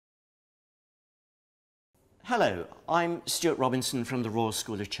Hello, I'm Stuart Robinson from the Royal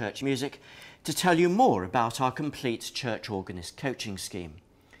School of Church Music to tell you more about our Complete Church Organist coaching scheme.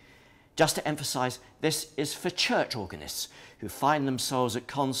 Just to emphasise, this is for church organists who find themselves at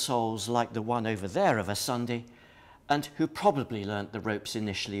consoles like the one over there of a Sunday and who probably learnt the ropes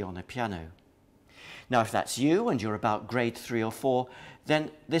initially on a piano. Now, if that's you and you're about grade 3 or 4, then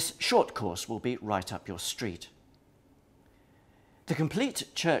this short course will be right up your street. The Complete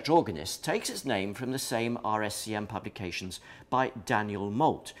Church Organist takes its name from the same RSCM publications by Daniel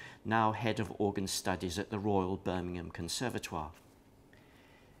Moult, now Head of Organ Studies at the Royal Birmingham Conservatoire.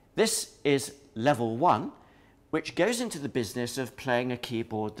 This is Level 1, which goes into the business of playing a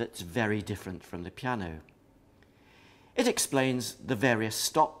keyboard that's very different from the piano. It explains the various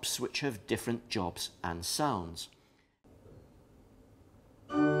stops which have different jobs and sounds.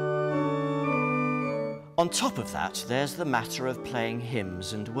 On top of that, there's the matter of playing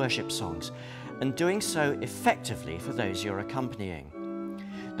hymns and worship songs, and doing so effectively for those you're accompanying.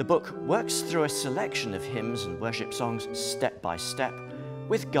 The book works through a selection of hymns and worship songs step by step,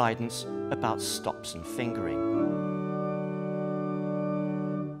 with guidance about stops and fingering.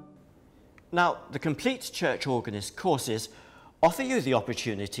 Now, the Complete Church Organist courses offer you the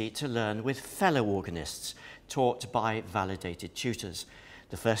opportunity to learn with fellow organists, taught by validated tutors.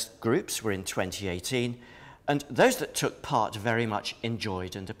 The first groups were in 2018, and those that took part very much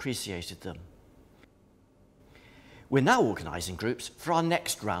enjoyed and appreciated them. We're now organising groups for our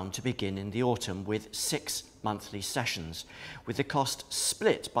next round to begin in the autumn with 6 monthly sessions, with the cost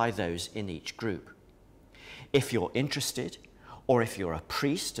split by those in each group. If you're interested, or if you're a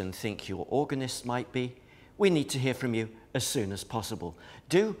priest and think your organist might be, we need to hear from you as soon as possible.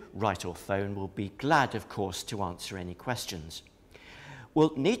 Do write or phone. We'll be glad, of course, to answer any questions.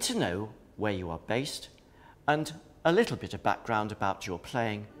 We'll need to know where you are based and a little bit of background about your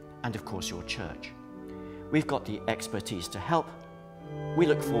playing and, of course, your church. We've got the expertise to help. We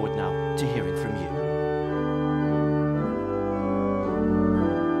look forward now to hearing from you.